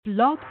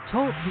Blog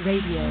Talk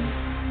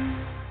Radio.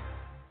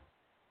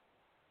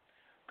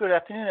 Good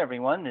afternoon,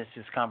 everyone. This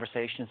is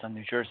Conversations on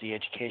New Jersey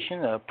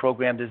Education, a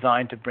program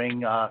designed to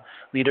bring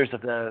leaders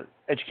of the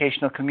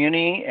educational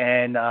community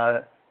and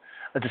a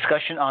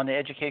discussion on the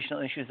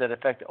educational issues that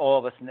affect all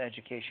of us in the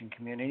education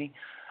community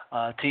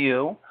to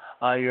you.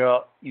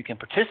 You can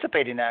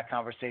participate in that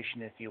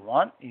conversation if you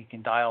want. You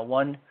can dial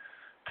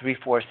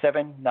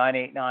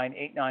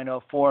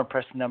 1-347-989-8904 and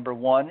press the number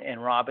 1,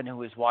 and Robin,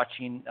 who is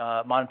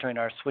monitoring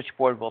our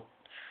switchboard, will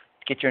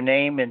get your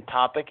name and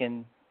topic,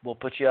 and we'll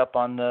put you up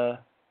on the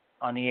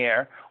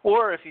air.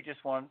 Or if you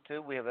just want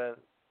to, we have a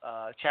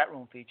chat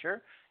room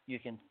feature. You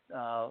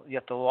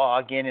have to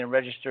log in and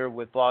register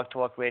with Blog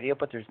Talk Radio,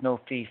 but there's no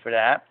fee for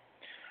that.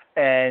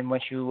 And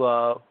once you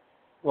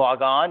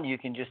log on, you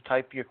can just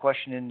type your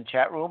question in the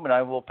chat room, and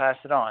I will pass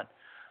it on.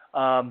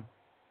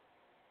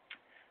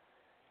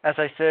 As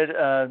I said,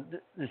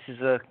 this is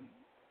a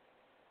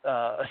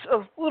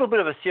little bit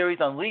of a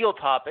series on legal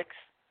topics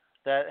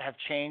that have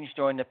changed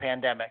during the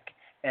pandemic.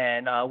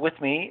 And with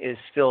me is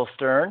Phil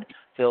Stern.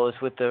 Phil is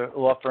with the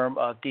law firm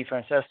of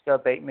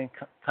DiFrancesco, Bateman,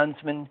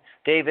 Kunzman,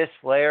 Davis,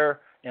 Lehrer,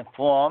 and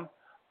Flaum.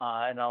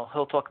 And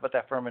he'll talk about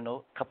that firm in a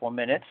couple of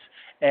minutes.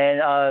 And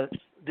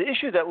the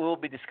issue that we'll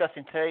be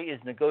discussing today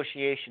is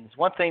negotiations.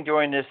 One thing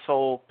during this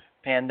whole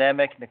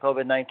pandemic and the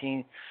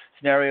COVID-19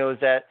 scenario is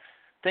that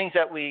things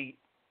that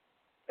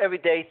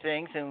everyday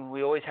things, and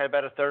we always had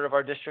about a third of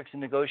our districts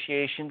in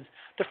negotiations.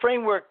 The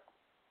framework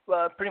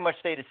pretty much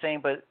stayed the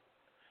same, but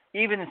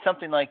even in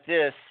something like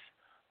this,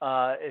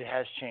 it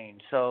has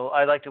changed. So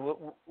I'd like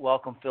to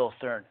welcome Phil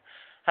Stern.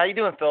 How you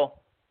doing, Phil?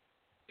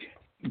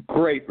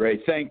 Great, Ray.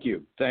 Thank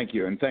you,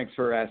 and thanks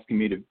for asking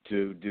me to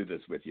do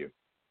this with you.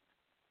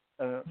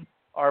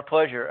 Our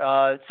pleasure.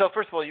 So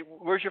first of all,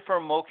 where's your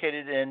firm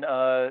located in,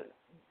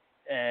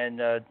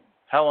 and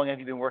how long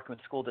have you been working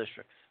with school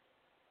districts?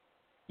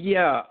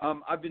 Yeah,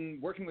 I've been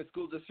working with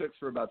school districts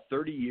for about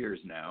 30 years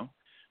now.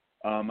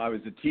 I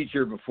was a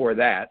teacher before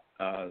that,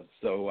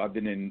 so I've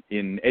been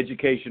in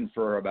education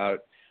for about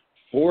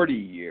 40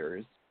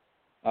 years.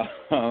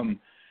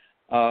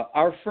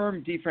 Our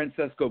firm,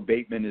 DiFrancesco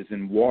Bateman, is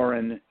in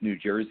Warren, New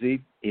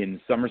Jersey,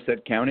 in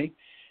Somerset County.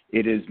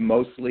 It is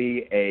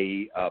mostly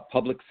a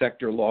public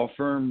sector law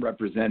firm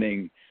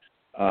representing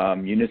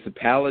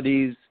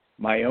municipalities.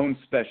 My own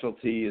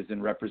specialty is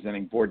in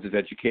representing boards of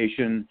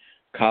education,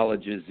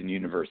 colleges, and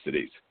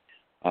universities.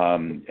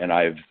 And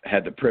I've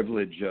had the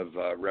privilege of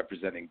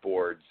representing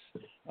boards,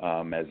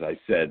 as I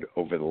said,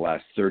 over the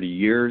last 30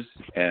 years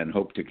and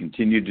hope to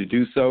continue to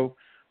do so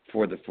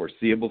for the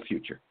foreseeable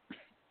future.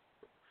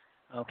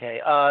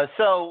 Okay.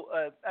 So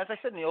as I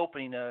said in the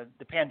opening,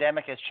 the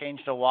pandemic has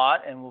changed a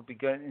lot, and we'll be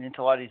getting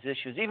into a lot of these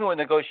issues, even with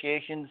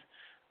negotiations,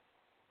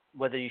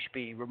 whether you should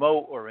be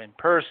remote or in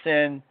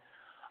person.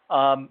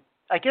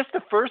 I guess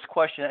the first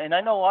question, and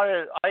I know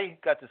I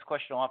got this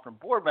question a lot from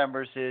board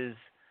members, is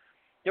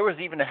there was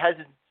even a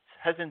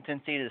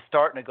hesitancy to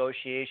start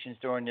negotiations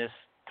during this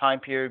time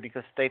period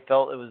because they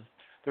felt there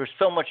was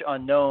so much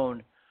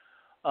unknown.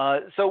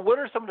 So what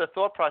are some of the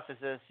thought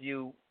processes?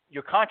 Your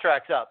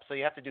contract's up, so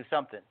you have to do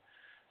something.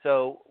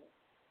 So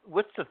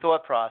what's the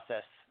thought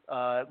process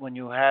when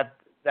you have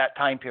that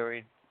time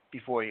period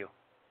before you?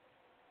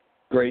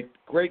 Great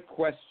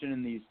question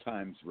in these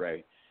times,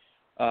 Ray.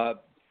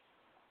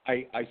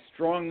 I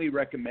strongly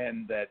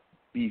recommend that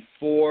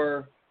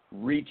before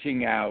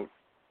reaching out,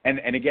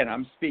 and again,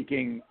 I'm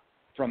speaking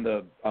from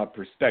the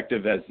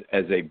perspective as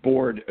a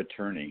board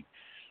attorney,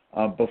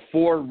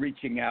 before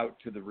reaching out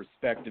to the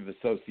respective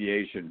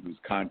association whose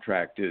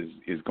contract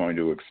is going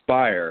to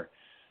expire,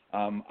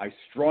 I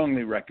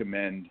strongly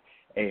recommend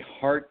a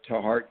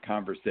heart-to-heart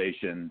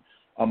conversation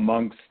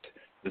amongst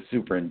the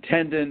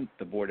superintendent,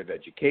 the Board of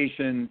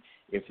Education,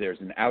 if there's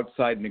an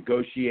outside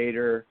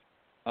negotiator,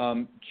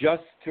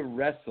 just to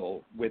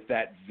wrestle with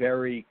that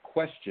very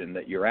question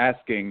that you're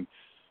asking,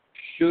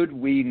 should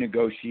we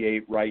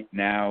negotiate right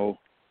now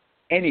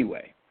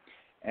anyway?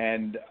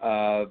 And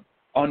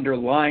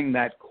underlying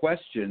that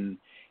question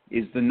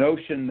is the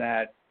notion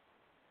that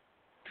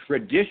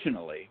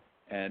traditionally,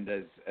 and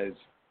as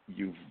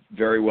you've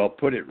very well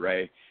put it,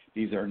 Ray,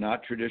 these are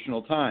not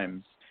traditional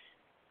times.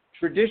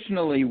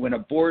 Traditionally, when a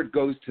board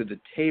goes to the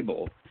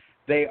table,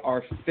 the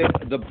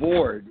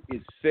board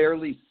is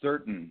fairly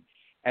certain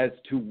as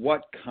to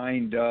what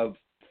kind of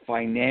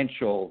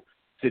financial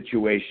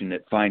situation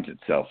it finds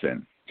itself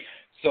in.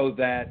 So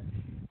that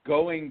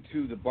going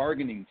to the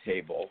bargaining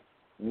table,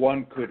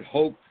 one could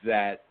hope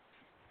that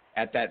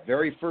at that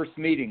very first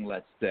meeting,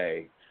 let's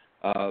say,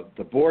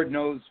 the board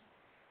knows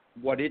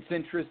what its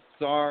interests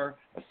are,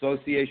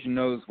 association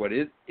knows what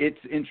its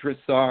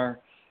interests are,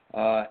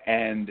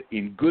 and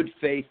in good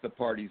faith the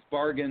parties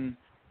bargain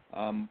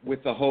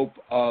with the hope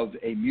of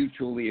a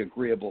mutually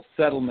agreeable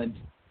settlement,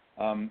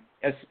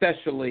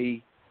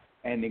 especially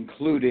and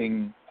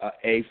including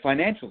a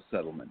financial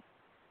settlement.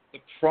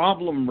 The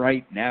problem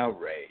right now,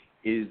 Ray,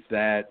 is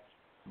that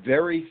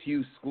very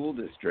few school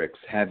districts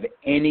have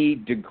any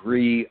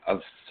degree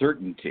of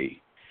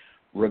certainty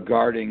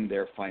regarding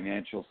their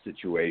financial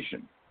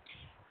situation.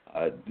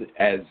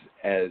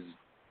 as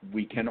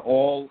we can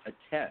all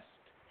attest,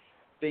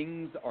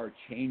 things are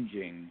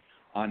changing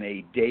on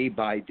a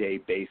day-by-day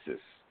basis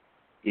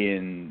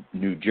in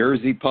New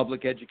Jersey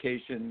public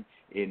education,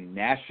 in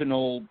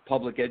national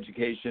public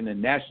education,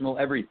 and national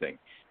everything.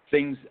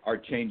 Things are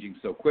changing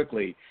so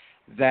quickly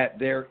that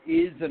there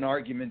is an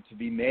argument to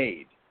be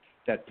made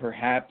that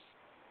perhaps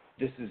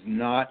this is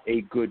not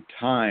a good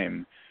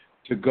time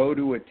to go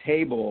to a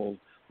table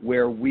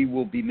where we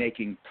will be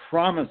making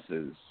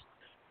promises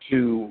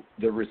to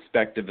the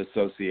respective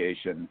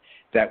association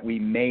that we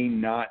may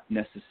not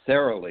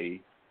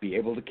necessarily be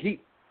able to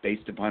keep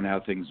based upon how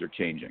things are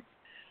changing.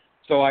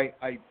 So I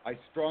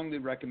strongly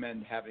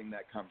recommend having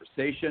that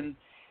conversation.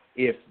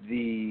 If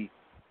the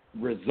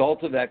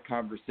result of that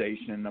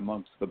conversation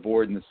amongst the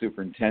board and the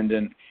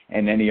superintendent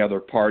and any other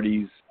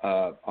parties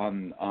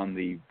on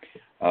the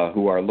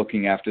who are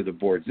looking after the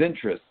board's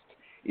interests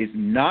is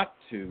not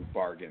to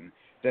bargain,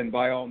 then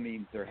by all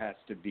means there has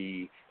to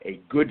be a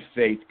good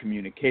faith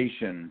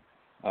communication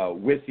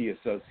with the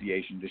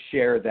association to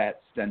share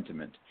that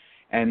sentiment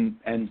and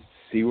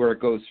see where it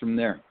goes from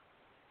there.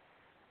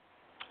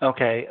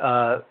 Okay.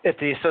 If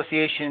the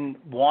association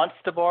wants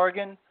to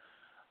bargain,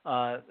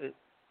 what's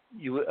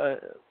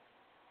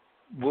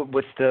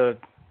the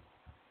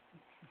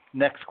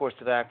next course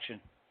of action?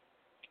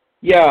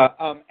 Yeah,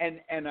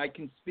 and I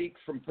can speak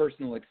from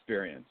personal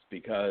experience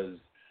because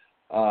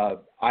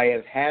I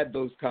have had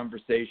those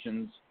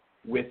conversations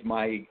with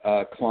my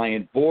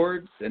client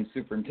boards and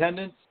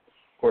superintendents.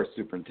 Of course,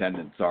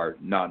 superintendents are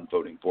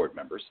non-voting board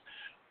members,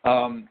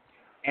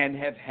 and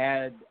have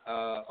had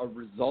a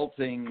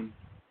resulting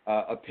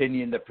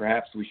opinion that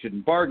perhaps we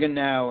shouldn't bargain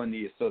now, and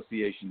the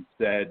association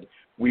said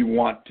we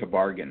want to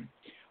bargain.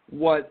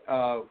 What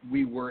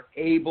we were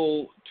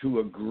able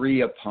to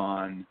agree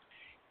upon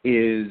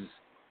is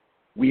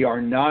we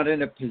are not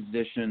in a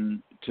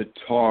position to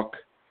talk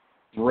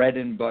bread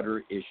and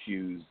butter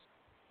issues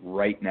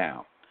right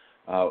now.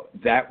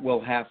 That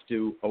will have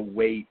to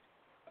await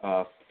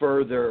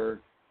further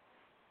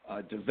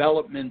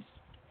developments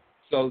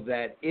so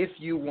that if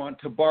you want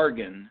to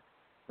bargain,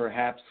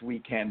 perhaps we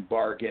can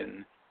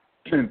bargain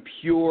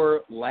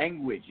pure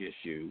language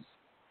issues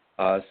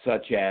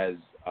such as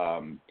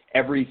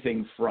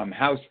everything from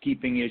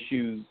housekeeping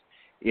issues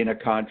in a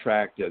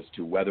contract as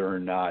to whether or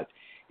not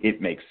it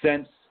makes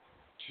sense,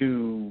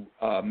 to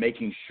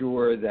making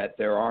sure that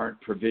there aren't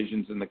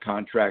provisions in the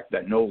contract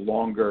that no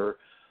longer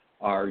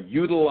are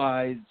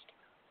utilized,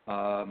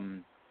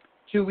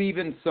 to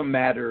even some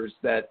matters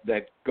that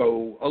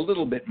go a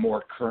little bit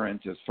more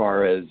current as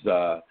far as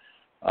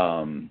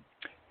time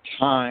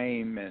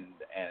and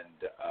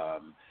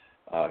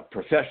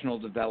professional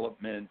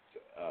development,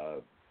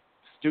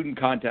 student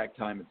contact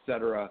time,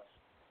 etc.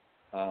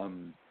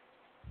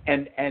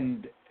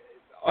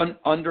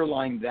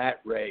 Underlying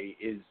that, Ray,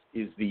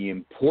 is the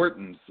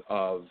importance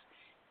of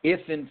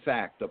if, in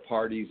fact, the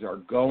parties are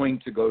going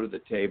to go to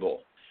the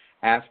table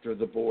after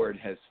the board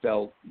has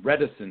felt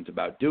reticent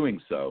about doing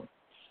so,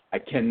 I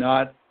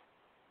cannot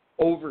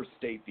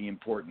overstate the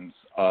importance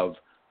of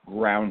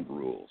ground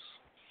rules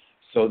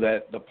so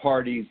that the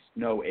parties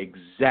know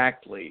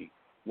exactly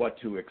what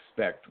to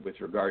expect with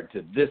regard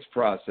to this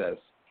process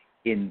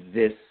in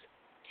this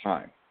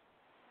time.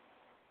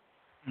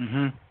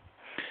 Mm-hmm.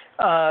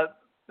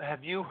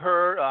 Have you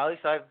heard, at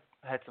least I've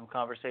had some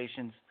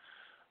conversations,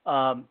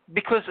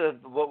 because of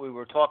what we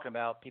were talking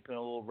about, people are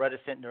a little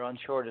reticent and they're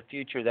unsure of the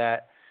future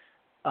that,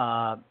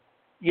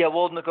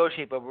 we'll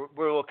negotiate, but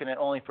we're looking at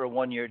only for a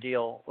one-year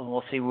deal, and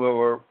we'll see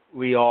where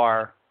we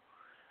are,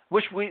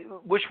 which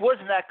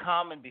wasn't that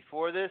common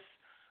before this,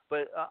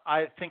 but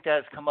I think that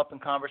has come up in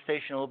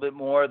conversation a little bit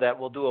more, that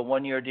we'll do a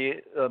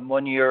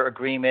one-year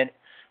agreement,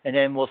 and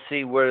then we'll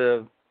see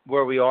where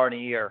we are in a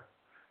year.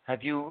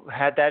 Have you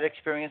had that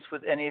experience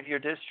with any of your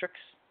districts?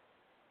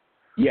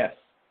 Yes,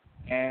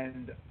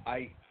 and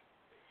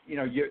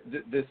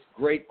this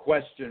great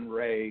question,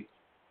 Ray,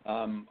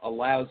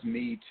 allows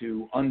me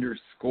to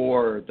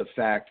underscore the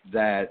fact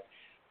that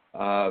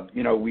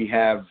we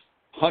have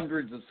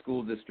hundreds of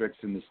school districts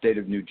in the state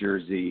of New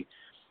Jersey.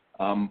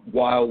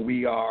 While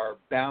we are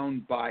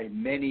bound by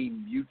many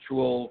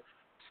mutual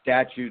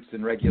statutes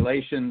and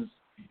regulations,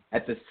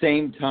 at the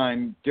same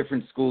time,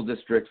 different school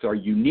districts are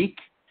unique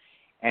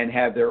and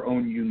have their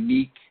own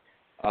unique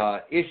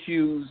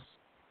issues,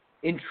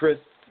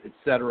 interests,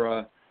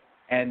 etc.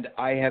 And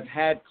I have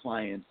had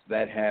clients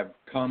that have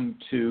come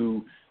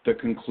to the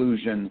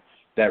conclusion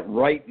that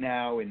right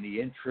now, in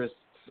the interests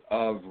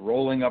of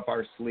rolling up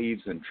our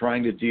sleeves and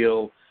trying to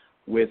deal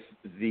with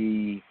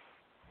the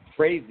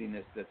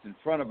craziness that's in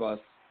front of us,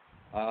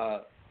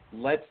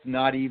 let's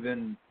not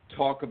even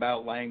talk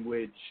about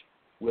language.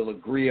 We'll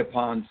agree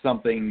upon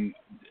something,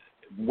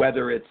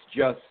 whether it's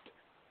just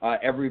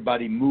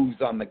everybody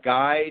moves on the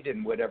guide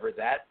and whatever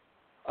that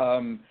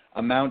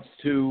amounts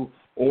to,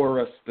 or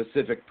a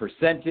specific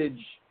percentage.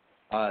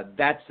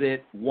 That's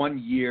it. 1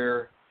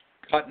 year,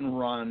 cut and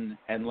run,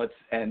 and let's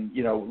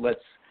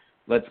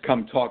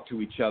come talk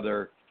to each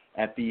other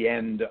at the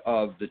end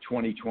of the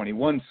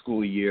 2021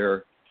 school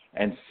year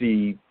and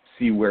see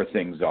see where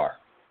things are.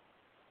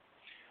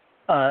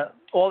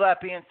 All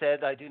that being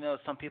said, I do know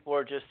some people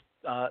are just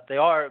they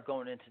are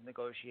going into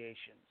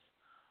negotiations.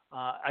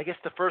 I guess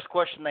the first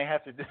question they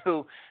have to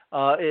do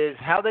is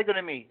how they're going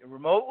to meet,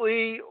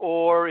 remotely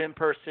or in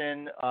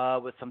person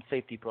with some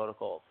safety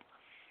protocols.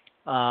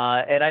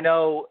 And I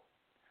know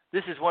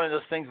this is one of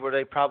those things where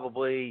they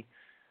probably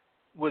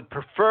would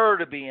prefer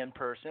to be in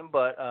person,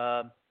 but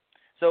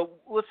so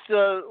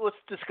let's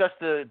discuss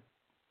the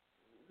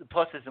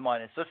pluses and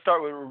minuses. Let's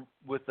start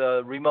with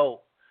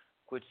remote,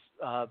 which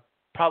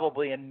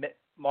probably in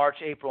March,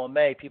 April, and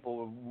May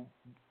people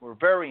were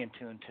very in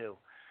tune to.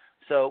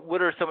 So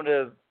what are some of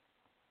the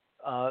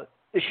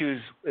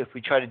issues if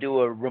we try to do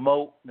a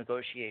remote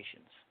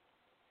negotiations?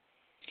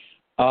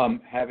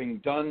 Having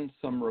done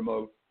some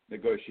remote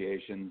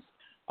negotiations,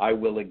 I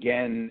will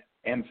again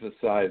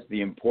emphasize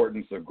the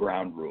importance of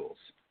ground rules.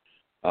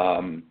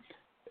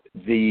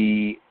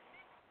 The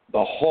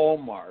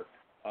hallmark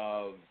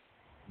of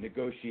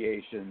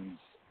negotiations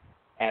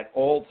at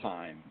all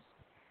times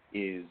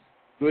is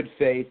good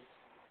faith,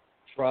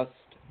 trust,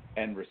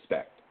 and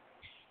respect.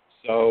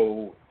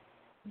 So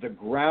the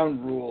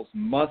ground rules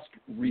must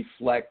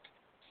reflect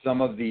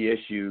some of the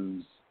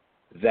issues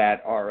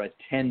that are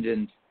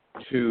attendant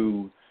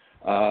to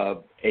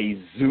a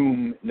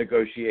Zoom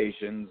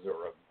negotiations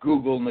or a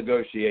Google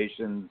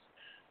negotiations,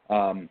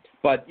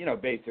 but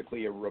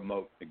basically a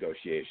remote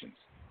negotiations.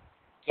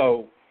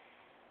 So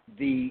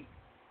the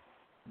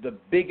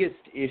biggest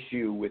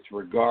issue with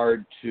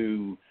regard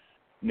to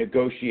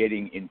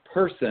negotiating in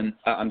person,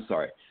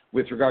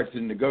 with regard to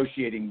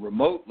negotiating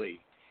remotely,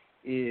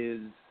 is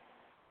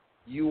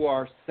you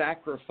are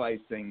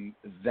sacrificing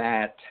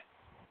that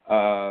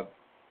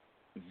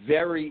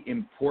very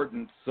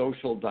important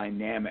social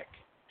dynamic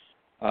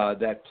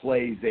that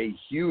plays a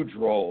huge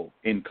role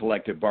in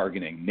collective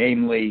bargaining,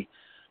 namely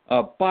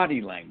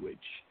body language,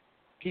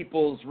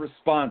 people's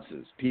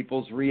responses,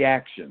 people's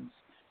reactions.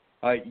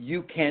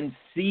 You can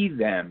see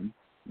them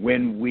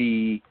when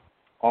we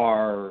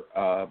are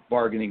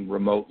bargaining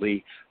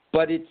remotely,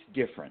 but it's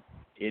different.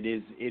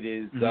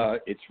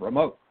 It's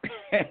remote,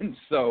 and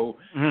so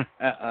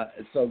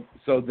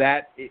so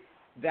that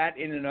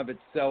in and of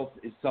itself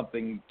is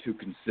something to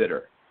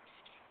consider.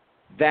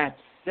 That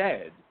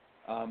said,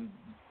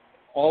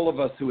 all of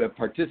us who have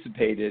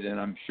participated, and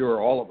I'm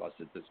sure all of us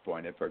at this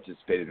point have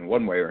participated in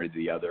one way or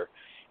the other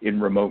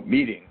in remote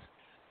meetings.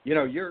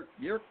 You're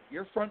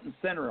front and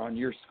center on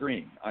your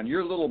screen, on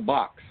your little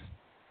box.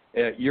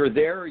 You're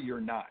there or you're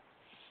not.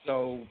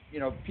 So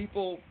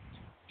people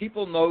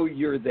know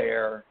you're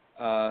there.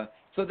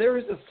 So there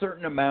is a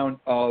certain amount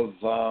of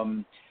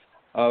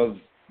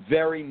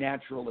very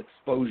natural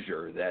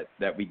exposure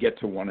that we get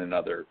to one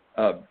another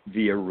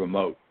via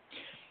remote.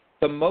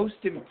 The most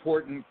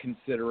important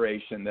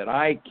consideration that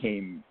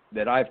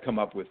I've come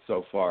up with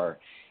so far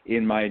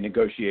in my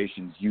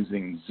negotiations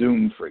using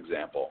Zoom, for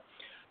example,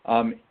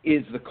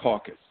 is the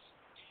caucus.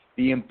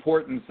 The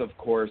importance, of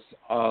course,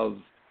 of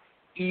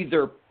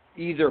either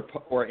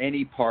or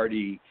any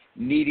party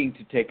needing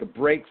to take a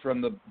break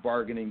from the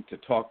bargaining to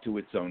talk to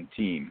its own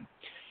team.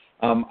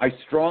 I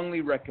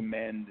strongly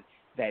recommend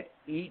that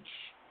each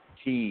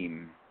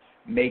team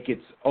make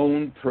its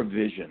own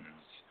provisions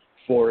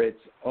for its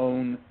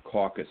own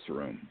caucus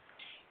room.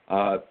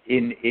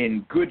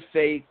 In good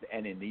faith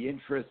and in the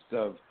interest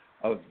of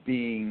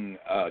being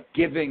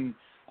giving,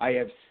 I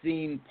have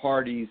seen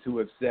parties who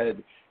have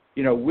said,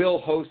 we'll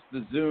host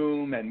the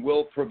Zoom and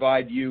we'll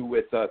provide you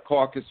with a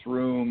caucus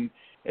room,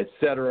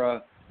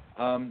 etc.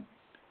 One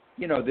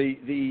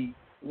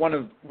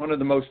of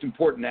the most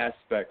important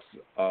aspects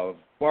of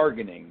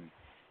bargaining,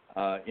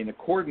 in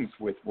accordance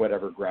with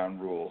whatever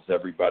ground rules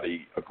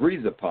everybody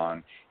agrees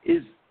upon,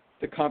 is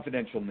the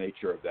confidential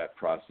nature of that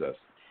process,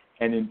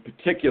 and in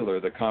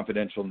particular the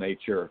confidential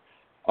nature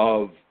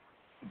of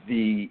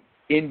the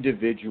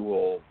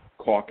individual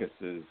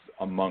caucuses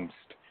amongst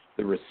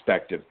the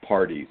respective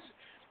parties.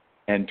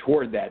 And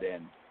toward that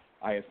end,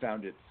 I have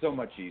found it so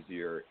much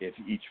easier if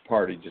each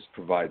party just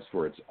provides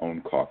for its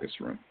own caucus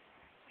room.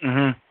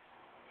 Mm-hmm.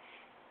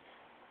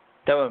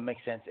 That would make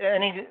sense.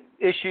 Any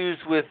issues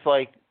with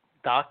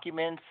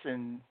documents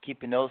and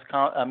keeping those?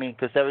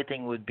 Because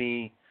everything would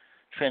be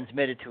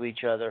transmitted to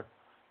each other,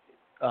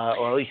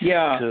 or at least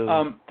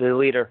to the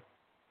leader.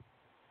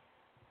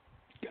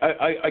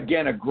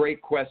 Again, a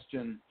great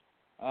question.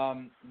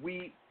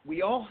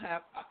 We all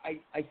have.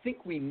 I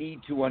think we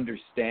need to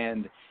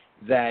understand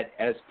that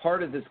as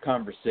part of this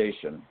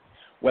conversation,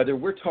 whether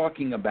we're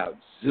talking about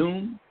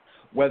Zoom,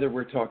 whether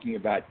we're talking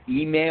about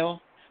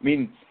email.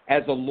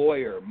 As a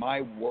lawyer, my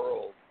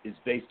world is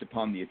based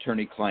upon the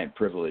attorney-client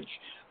privilege,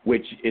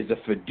 which is a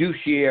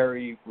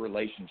fiduciary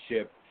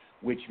relationship,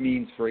 which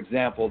means, for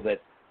example,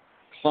 that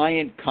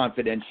client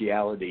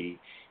confidentiality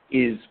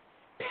is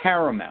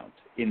paramount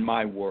in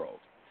my world.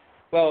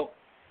 Well,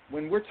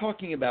 when we're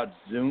talking about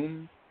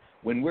Zoom,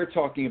 when we're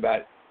talking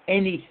about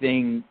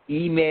anything,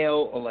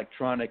 email,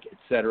 electronic,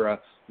 etc.,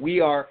 we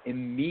are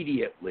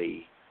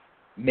immediately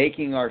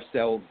making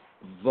ourselves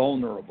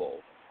vulnerable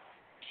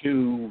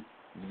to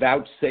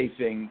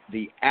vouchsafing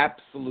the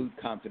absolute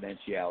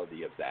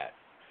confidentiality of that.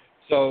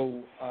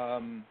 So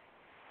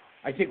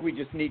I think we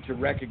just need to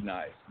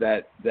recognize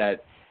that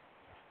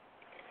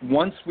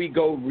once we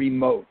go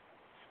remote,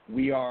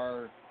 we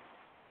are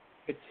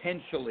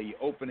potentially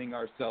opening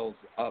ourselves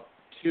up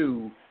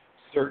to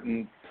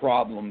certain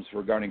problems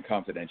regarding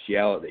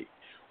confidentiality.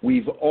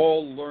 We've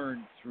all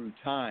learned through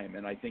time,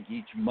 and I think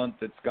each month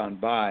that's gone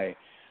by,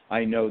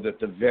 I know that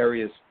the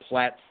various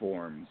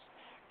platforms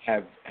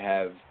have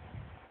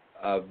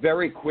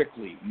very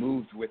quickly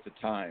moved with the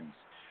times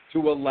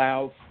to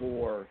allow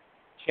for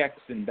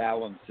checks and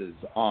balances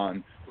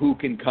on who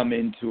can come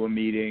into a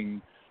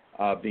meeting,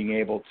 being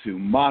able to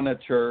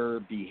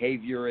monitor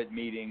behavior at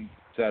meetings,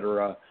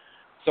 etc.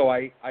 So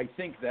I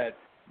think that,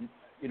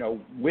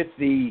 with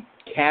the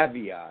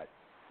caveat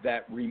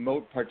that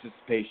remote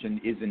participation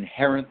is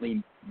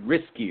inherently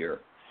riskier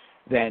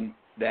than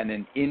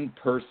an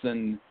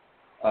in-person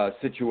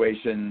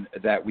situation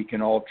that we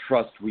can all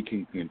trust we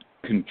can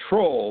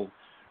control,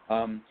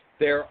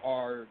 there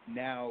are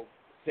now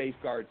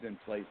safeguards in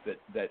place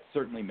that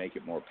certainly make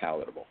it more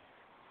palatable.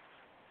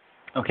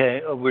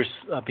 Okay, we're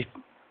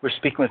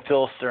speaking with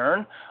Phil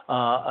Stern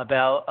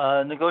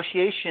about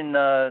negotiation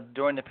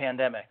during the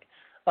pandemic.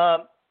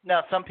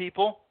 Now, some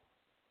people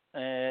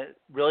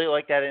really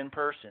like that in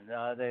person.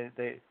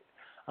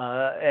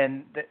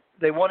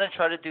 They want to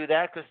try to do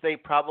that because they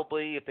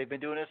probably, if they've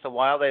been doing this a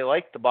while, they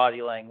like the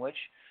body language.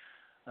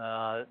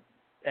 And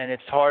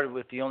it's hard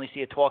if you only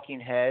see a talking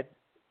head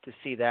to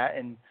see that.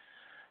 And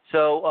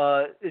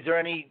so is there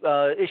any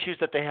issues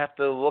that they have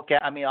to look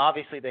at? I mean,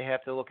 obviously they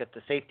have to look at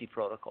the safety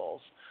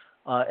protocols.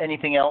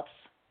 Anything else?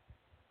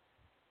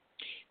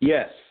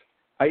 Yes.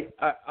 I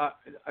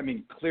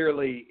mean,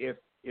 clearly, if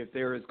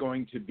there is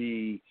going to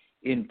be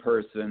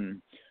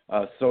in-person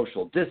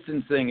social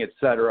distancing, et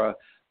cetera,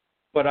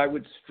 but I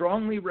would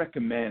strongly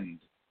recommend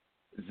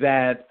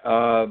that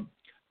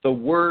the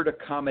word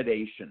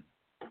accommodation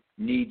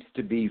needs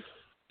to be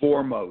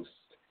foremost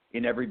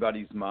in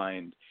everybody's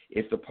mind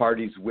if the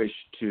parties wish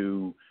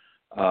to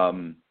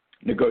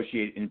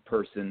negotiate in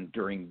person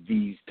during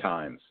these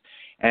times.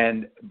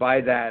 And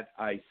by that,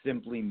 I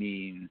simply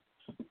mean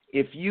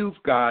if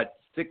you've got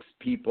 6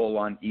 people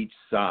on each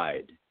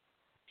side,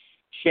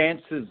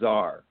 chances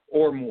are,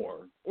 or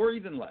more, or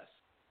even less,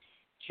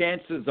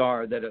 chances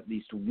are that at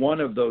least one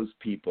of those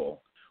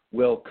people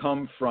will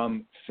come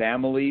from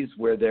families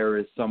where there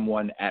is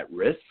someone at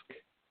risk,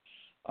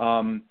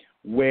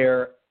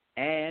 where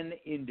an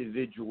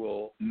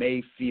individual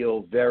may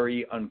feel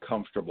very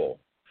uncomfortable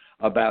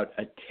about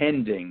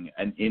attending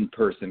an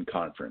in-person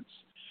conference.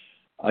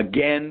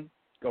 Again,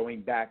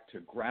 going back to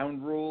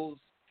ground rules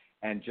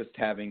and just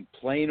having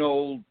plain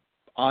old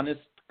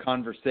honest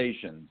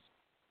conversations,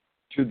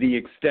 to the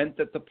extent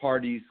that the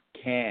parties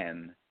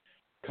can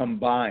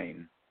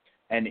combine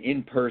an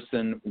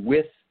in-person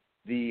with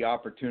the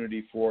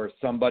opportunity for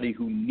somebody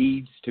who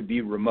needs to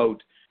be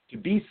remote to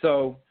be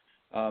so,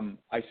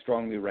 I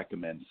strongly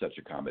recommend such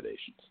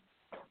accommodations.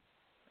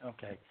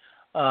 Okay.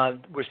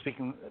 We're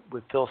speaking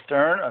with Phil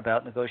Stern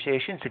about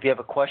negotiations. If you have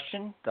a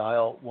question,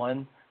 dial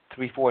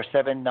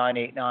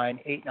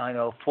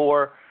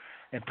 1-347-989-8904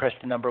 and press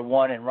the number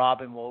 1, and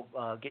Robin will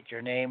get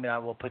your name, and I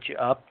will put you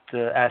up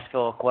to ask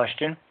Phil a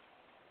question.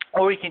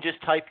 Or you can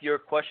just type your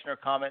question or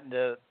comment in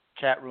the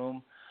chat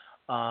room,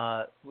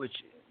 which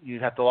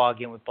you'd have to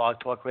log in with Blog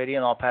Talk Radio,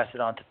 and I'll pass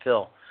it on to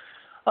Phil.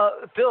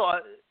 Phil,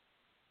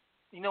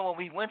 when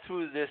we went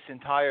through this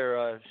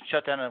entire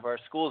shutdown of our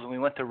schools and we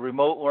went to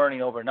remote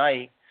learning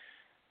overnight,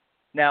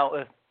 now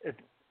if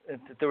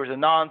there was a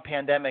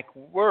non-pandemic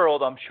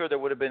world, I'm sure there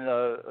would have been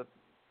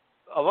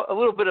a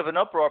little bit of an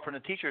uproar from the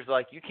teachers,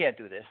 like, you can't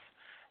do this.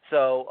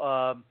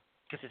 So,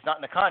 because it's not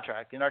in the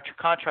contract, and our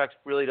contracts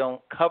really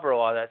don't cover a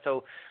lot of that.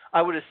 So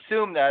I would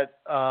assume that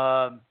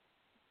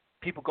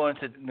people going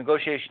into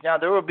negotiation now,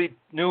 there will be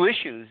new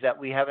issues that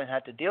we haven't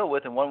had to deal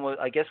with, and one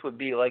would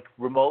be like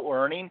remote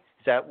learning.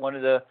 Is that one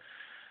of the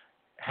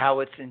how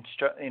it's is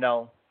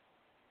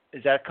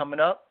that coming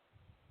up?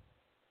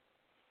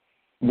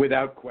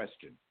 Without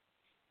question.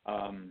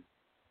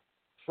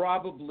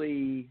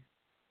 Probably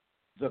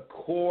the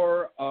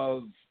core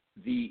of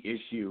the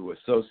issue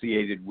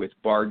associated with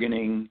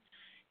bargaining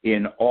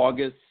in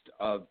August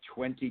of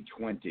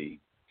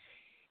 2020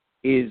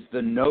 is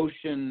the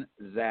notion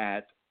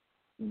that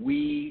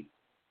we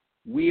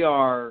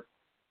are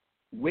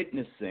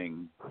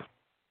witnessing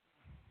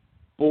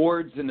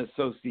boards and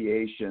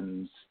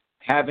associations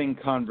having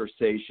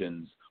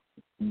conversations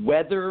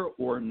whether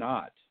or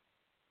not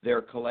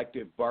their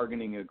collective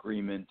bargaining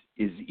agreement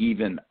is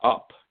even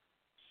up.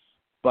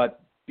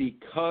 But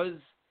because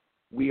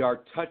we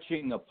are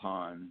touching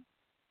upon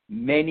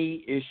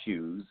many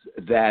issues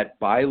that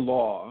by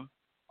law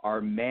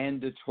are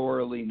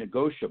mandatorily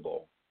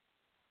negotiable,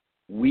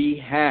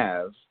 we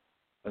have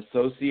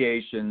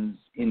associations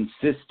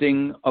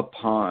insisting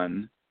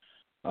upon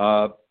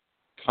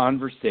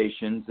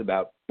conversations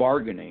about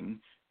bargaining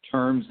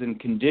terms and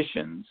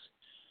conditions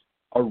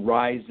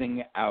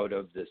arising out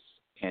of this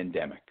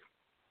pandemic.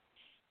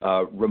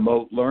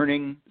 remote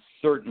learning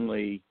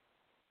certainly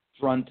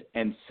front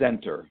and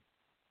center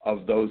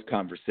of those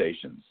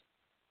conversations.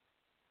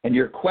 And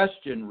your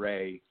question,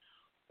 Ray,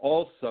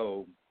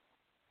 also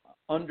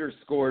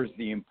underscores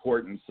the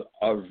importance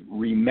of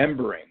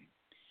remembering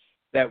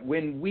that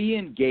when we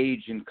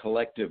engage in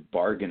collective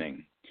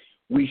bargaining,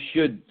 we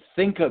should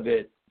think of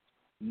it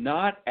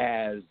not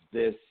as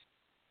this,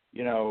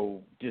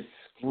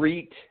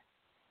 discrete,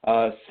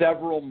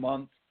 several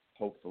months,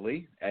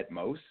 hopefully at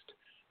most,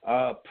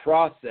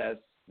 process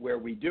where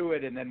we do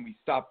it and then we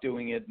stop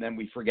doing it and then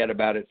we forget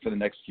about it for the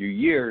next few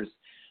years.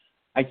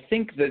 I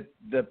think that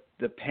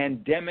the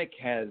pandemic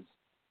has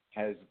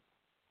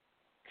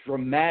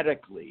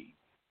dramatically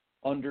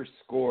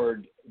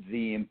underscored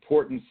the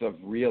importance of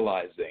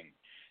realizing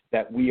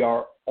that we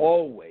are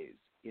always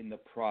in the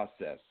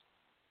process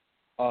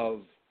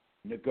of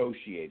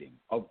negotiating,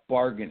 of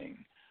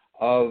bargaining,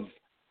 of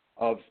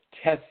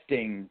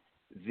testing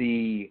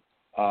the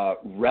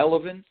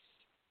relevance,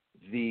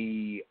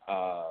 the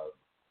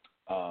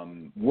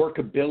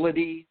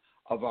workability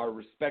of our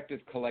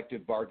respective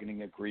collective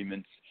bargaining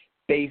agreements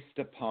based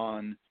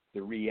upon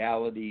the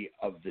reality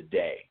of the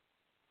day.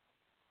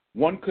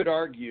 One could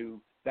argue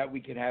that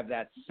we could have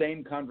that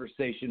same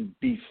conversation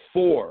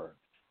before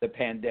the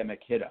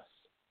pandemic hit us,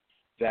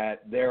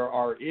 that there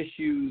are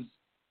issues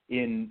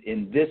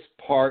in this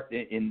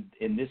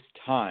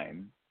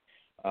time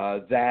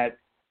that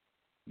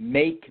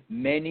make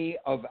many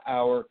of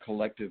our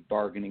collective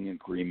bargaining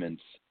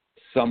agreements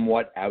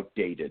somewhat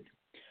outdated.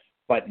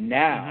 But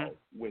now,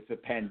 with the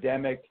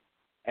pandemic,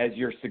 as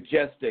you're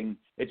suggesting,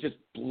 it just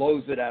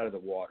blows it out of the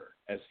water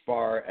as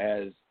far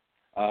as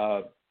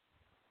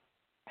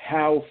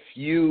how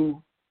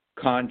few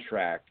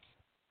contracts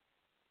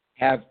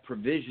have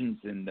provisions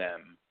in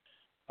them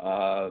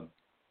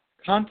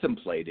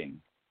contemplating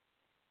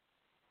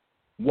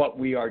what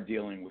we are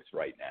dealing with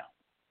right now.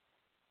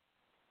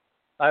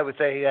 I would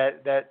say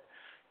that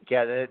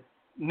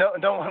no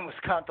one was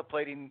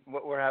contemplating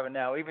what we're having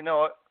now, even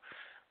though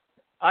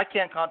I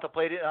can't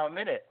contemplate it in a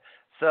minute.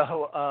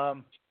 So,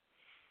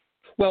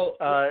 so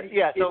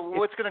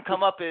what's going to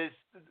come up is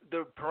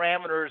the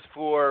parameters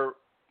for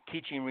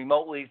teaching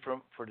remotely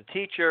for the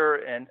teacher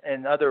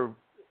and other.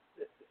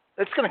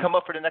 It's going to come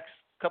up for the next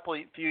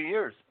few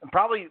years, and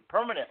probably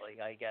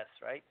permanently, I guess,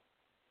 right?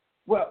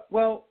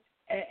 Well,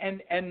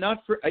 and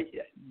not for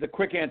the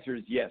quick answer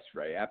is yes,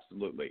 Ray,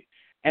 absolutely,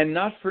 and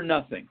not for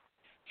nothing.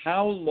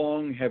 How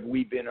long have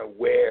we been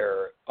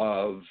aware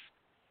of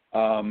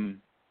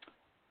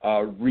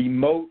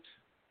remote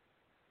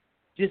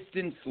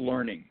distance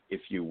learning,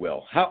 if you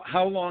will?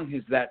 How long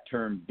has that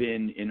term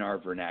been in our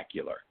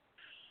vernacular?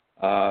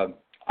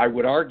 I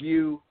would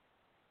argue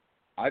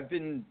I've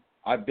been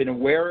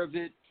aware of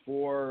it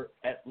for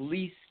at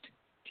least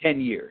 10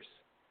 years.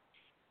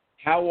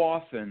 How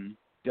often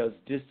does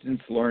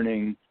distance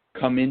learning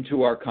come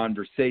into our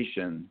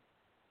conversation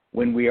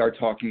when we are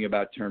talking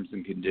about terms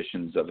and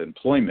conditions of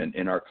employment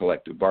in our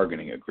collective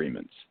bargaining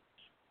agreements?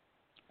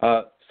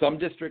 Some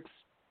districts,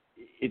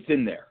 it's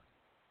in there.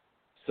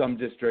 Some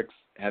districts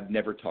have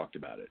never talked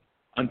about it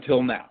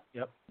until now.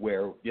 Yep.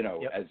 Where,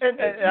 yep.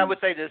 And I would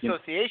say the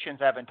associations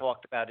haven't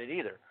talked about it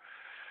either.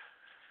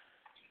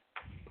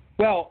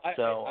 Well,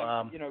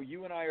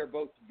 you and I are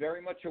both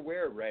very much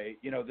aware, Ray,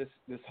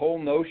 this whole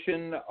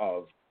notion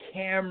of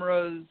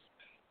cameras,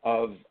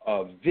 of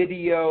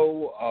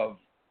video, of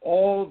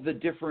all the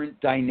different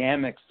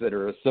dynamics that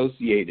are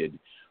associated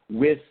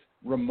with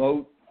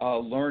remote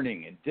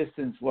learning and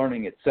distance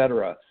learning, et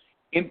cetera,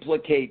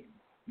 implicate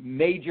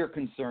major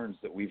concerns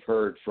that we've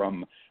heard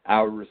from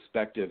our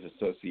respective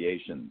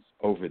associations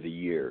over the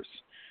years.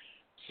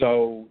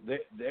 So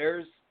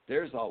there's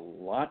a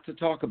lot to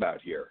talk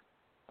about here.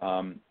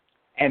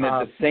 And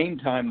at the same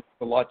time,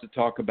 a lot to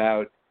talk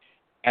about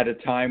at a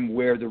time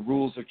where the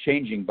rules are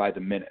changing by the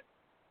minute.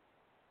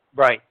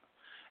 Right.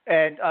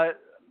 And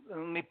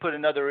let me put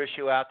another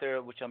issue out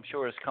there, which I'm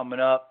sure is coming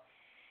up.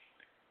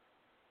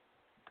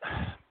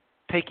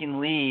 Taking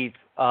leave.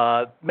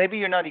 Maybe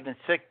you're not even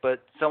sick,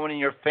 but someone in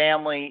your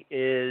family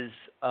is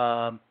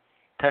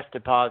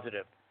tested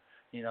positive.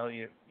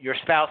 Your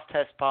spouse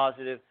tests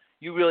positive.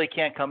 You really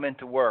can't come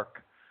into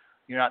work.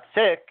 You're not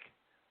sick.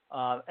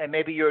 And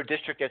maybe you're a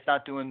district that's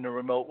not doing the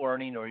remote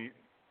learning, or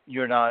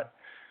you're not.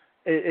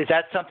 Is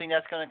that something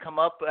that's going to come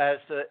up as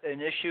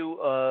an issue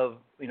of,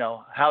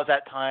 how's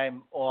that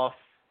time off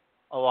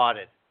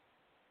allotted?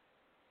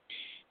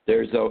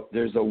 There's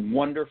a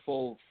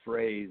wonderful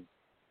phrase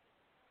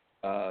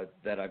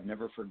that I've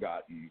never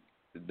forgotten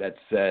that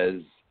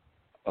says,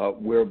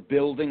 we're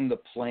building the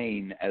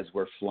plane as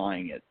we're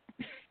flying it.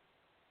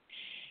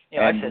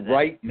 Yeah, and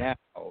right now,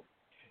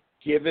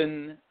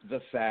 given the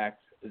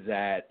fact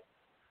that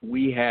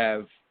we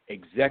have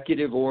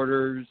executive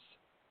orders,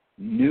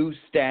 new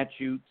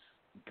statutes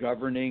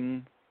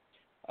governing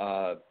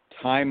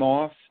time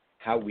off,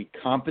 how we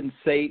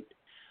compensate.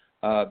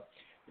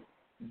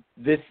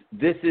 This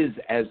is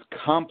as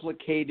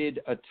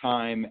complicated a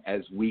time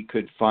as we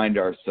could find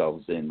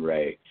ourselves in,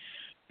 Ray,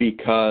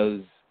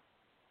 because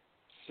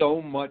so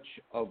much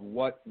of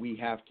what we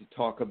have to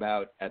talk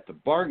about at the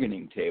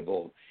bargaining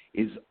table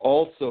is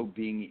also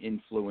being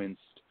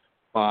influenced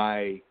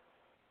by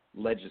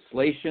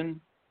legislation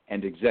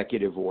and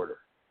executive order.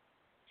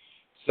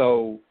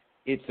 So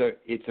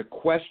it's a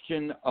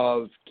question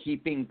of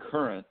keeping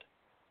current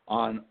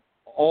on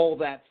all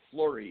that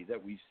flurry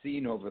that we've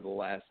seen over the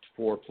last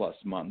 4+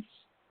 months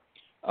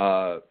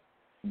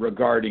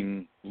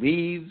regarding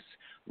leaves,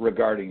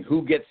 regarding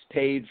who gets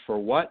paid for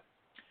what,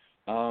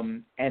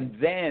 and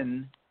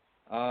then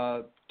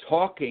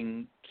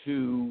talking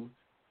to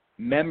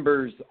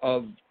members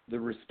of the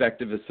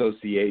respective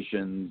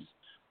associations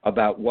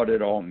about what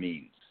it all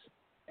means.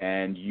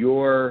 And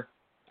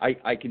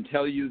I can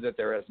tell you that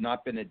there has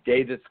not been a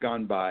day that's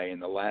gone by in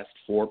the last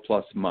 4+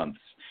 months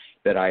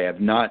that I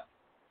have not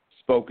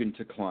spoken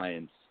to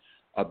clients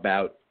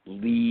about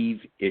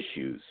leave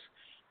issues.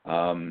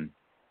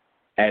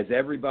 As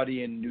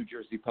everybody in New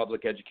Jersey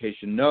public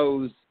education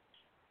knows,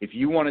 if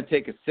you want to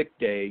take a sick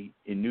day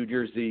in New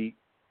Jersey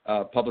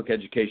public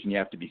education, you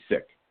have to be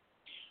sick.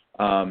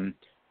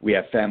 We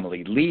have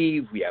family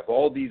leave, we have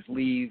all these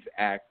leave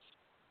acts,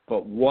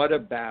 but what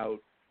about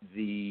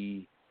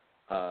the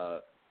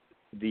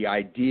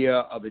idea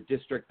of a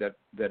district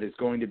that is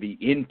going to be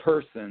in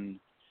person,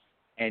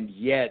 and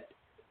yet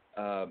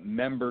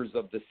members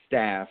of the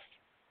staff,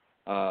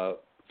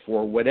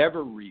 for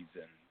whatever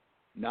reason,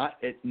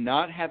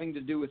 not having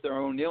to do with their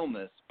own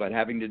illness, but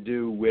having to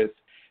do with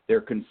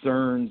their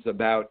concerns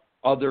about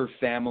other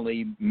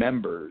family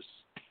members,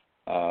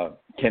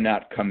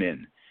 cannot come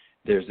in.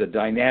 There's a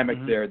dynamic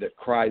there that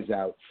cries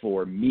out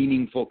for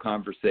meaningful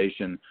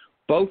conversation,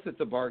 both at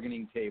the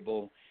bargaining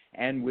table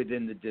and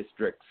within the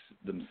districts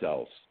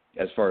themselves,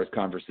 as far as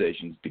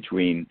conversations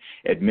between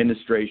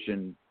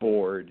administration,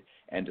 board,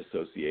 and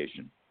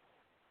association.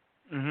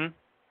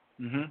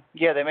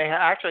 Yeah, they may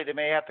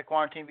have to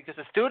quarantine because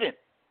a student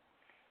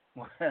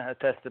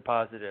tested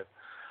positive.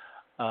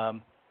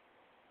 Is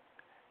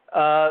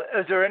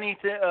there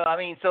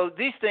anything? So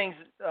these things,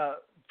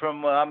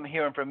 from what I'm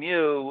hearing from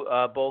you,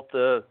 both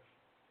the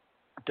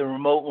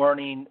remote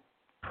learning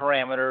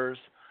parameters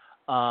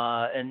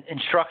and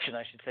instruction,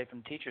 I should say, from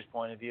the teacher's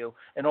point of view,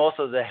 and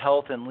also the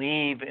health and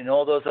leave and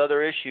all those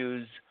other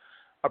issues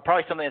are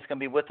probably something that's going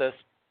to be with us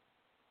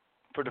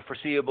for the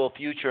foreseeable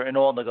future in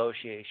all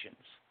negotiations.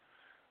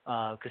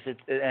 Because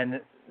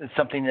it's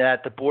something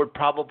that the board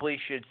probably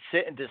should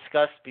sit and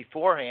discuss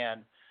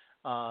beforehand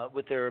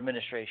with their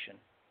administration.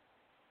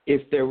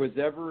 If there was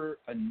ever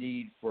a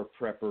need for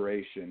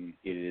preparation,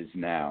 it is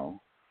now.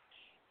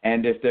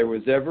 And if there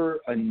was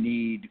ever a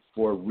need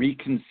for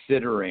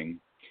reconsidering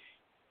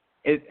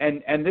it,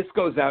 and this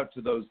goes out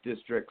to those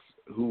districts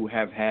who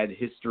have had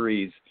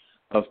histories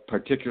of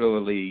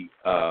particularly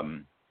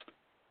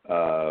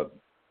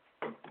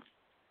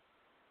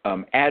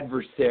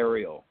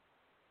adversarial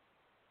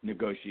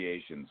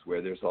negotiations,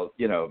 where there's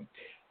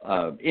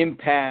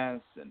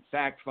impasse and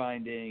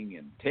fact-finding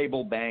and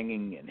table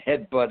banging and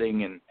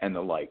headbutting and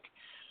the like.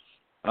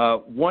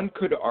 One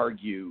could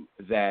argue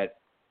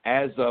that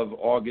as of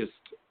August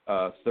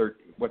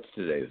what's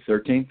today, the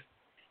 13th?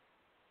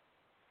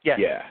 Yes.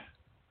 Yeah.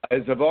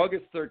 As of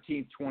August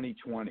 13th,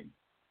 2020,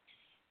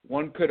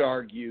 one could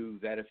argue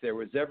that if there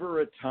was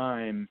ever a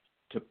time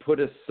to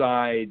put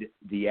aside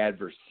the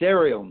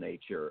adversarial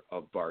nature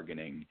of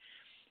bargaining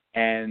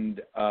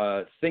and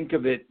think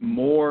of it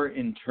more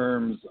in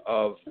terms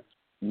of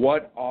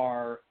what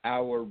are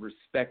our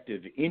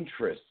respective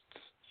interests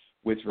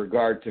with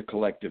regard to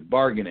collective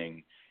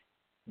bargaining,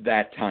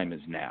 that time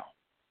is now.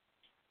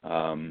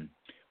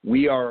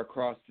 We are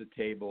across the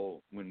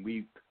table when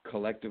we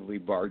collectively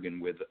bargain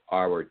with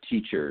our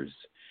teachers,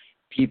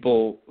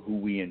 people who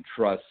we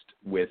entrust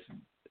with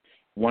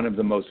one of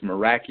the most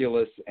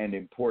miraculous and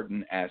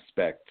important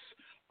aspects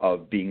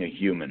of being a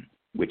human,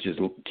 which is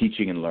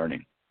teaching and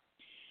learning.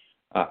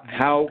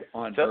 How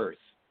on earth,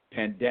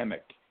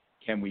 pandemic,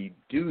 can we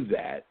do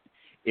that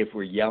if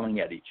we're yelling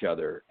at each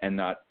other and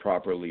not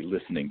properly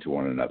listening to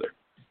one another?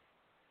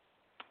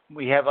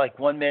 We have like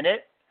 1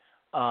 minute.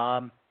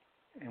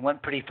 It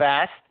went pretty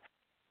fast.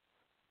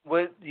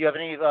 Do you have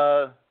any,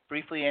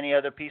 briefly, any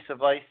other piece of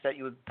advice that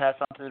you would pass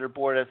on to their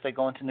board as they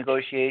go into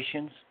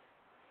negotiations?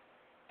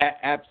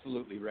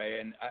 Absolutely, Ray.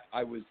 And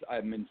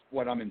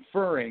what I'm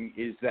inferring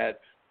is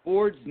that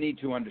boards need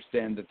to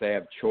understand that they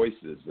have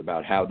choices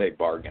about how they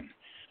bargain.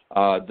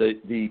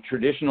 The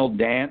traditional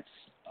dance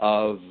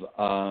of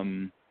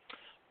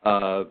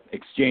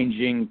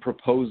exchanging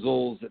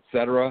proposals,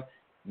 etc.,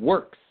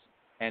 works,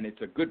 and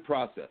it's a good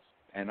process.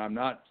 And I'm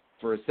not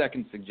for a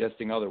second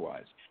suggesting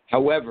otherwise.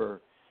 However,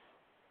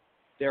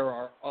 there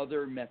are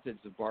other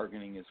methods of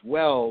bargaining as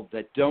well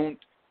that don't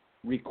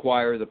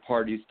require the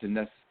parties to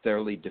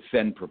necessarily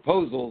defend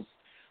proposals,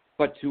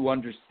 but to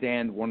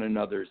understand one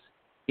another's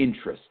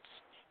interests.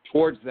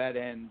 Towards that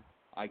end,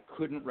 I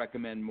couldn't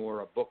recommend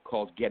more a book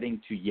called Getting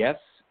to Yes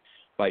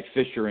by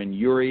Fisher and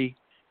Urey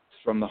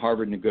from the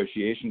Harvard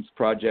Negotiations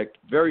Project.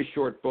 Very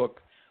short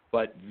book,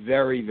 but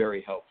very,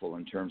 very helpful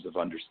in terms of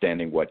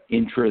understanding what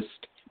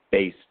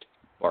interest-based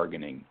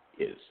bargaining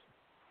is.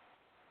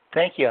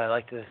 Thank you. I'd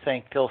like to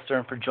thank Phil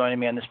Stern for joining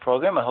me on this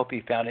program. I hope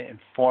you found it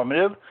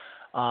informative.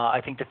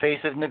 I think the face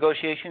of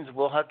negotiations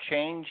will have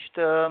changed,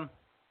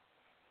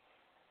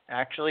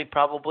 actually,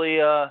 probably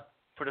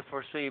for the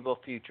foreseeable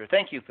future.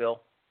 Thank you,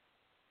 Phil.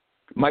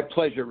 My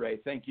pleasure, Ray.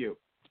 Thank you.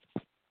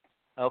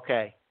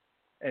 Okay.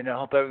 And I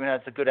hope everyone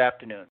has a good afternoon.